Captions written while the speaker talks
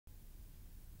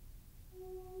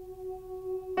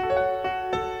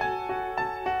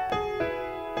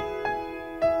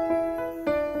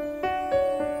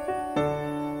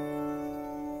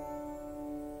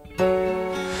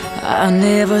I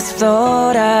never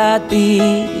thought I'd be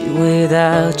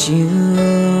without you.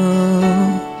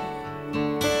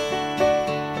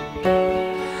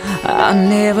 I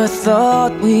never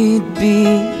thought we'd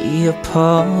be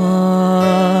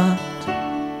apart.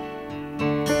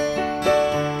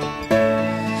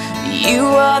 You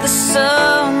are the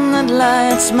sun that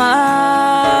lights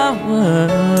my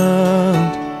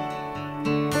world,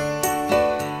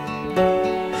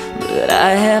 but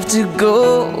I have to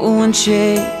go and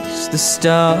chase the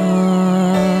stars.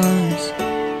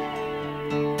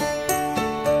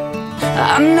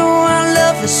 I know our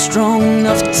love is strong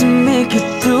enough to make it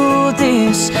through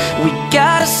this. We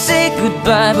gotta say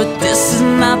goodbye, but this is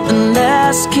not the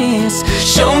last kiss.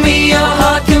 Show me your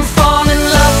heart can fall in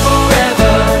love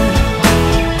forever.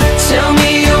 Tell me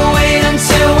you'll wait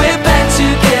until we're back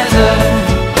together.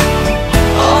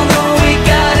 Although we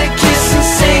gotta kiss and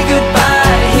say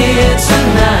goodbye here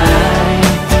tonight,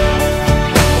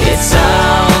 it's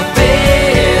our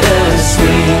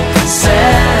bittersweet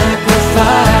sacrifice.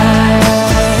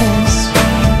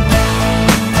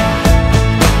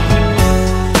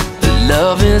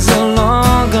 Love is a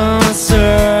long,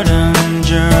 uncertain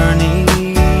journey.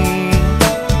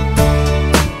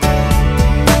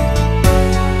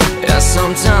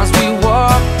 Sometimes we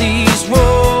walk these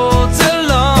roads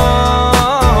alone,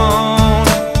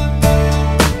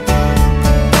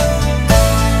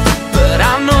 but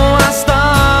I know our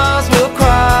stars will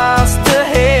cross the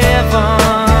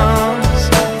heavens,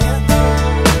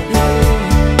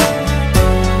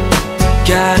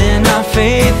 guiding our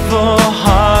faithful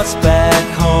hearts back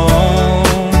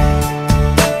home.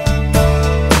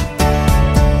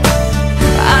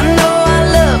 I know our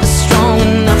love is strong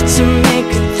enough to make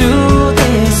it through.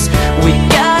 We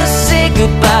gotta say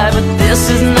goodbye, but this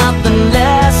is not the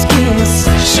last kiss.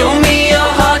 Show me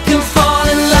your heart can fall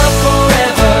in love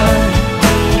forever.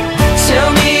 Tell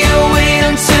me you'll wait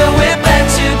until we're back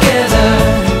together.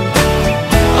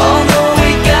 Although we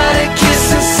gotta kiss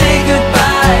and say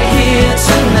goodbye here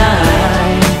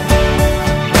tonight,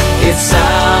 it's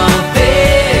our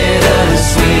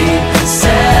bittersweet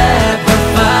sacrifice.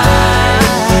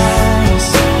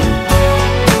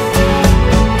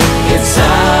 It's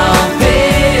our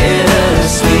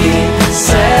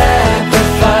sacrifice.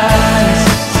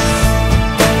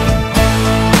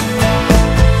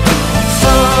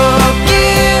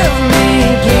 Forgive me,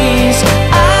 please,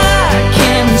 I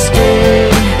can't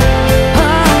stay.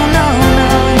 Oh no,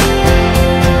 no,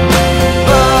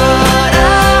 but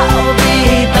I'll be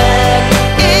back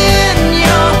in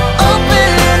your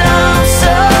open arms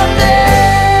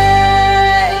someday.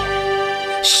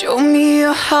 Show me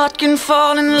your heart can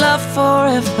fall in love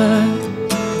forever.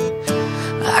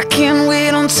 I can't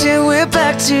wait until we're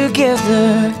back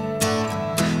together.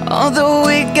 Although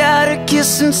we gotta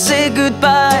kiss and say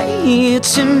goodbye here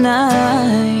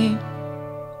tonight.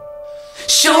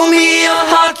 Show me your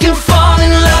heart can fall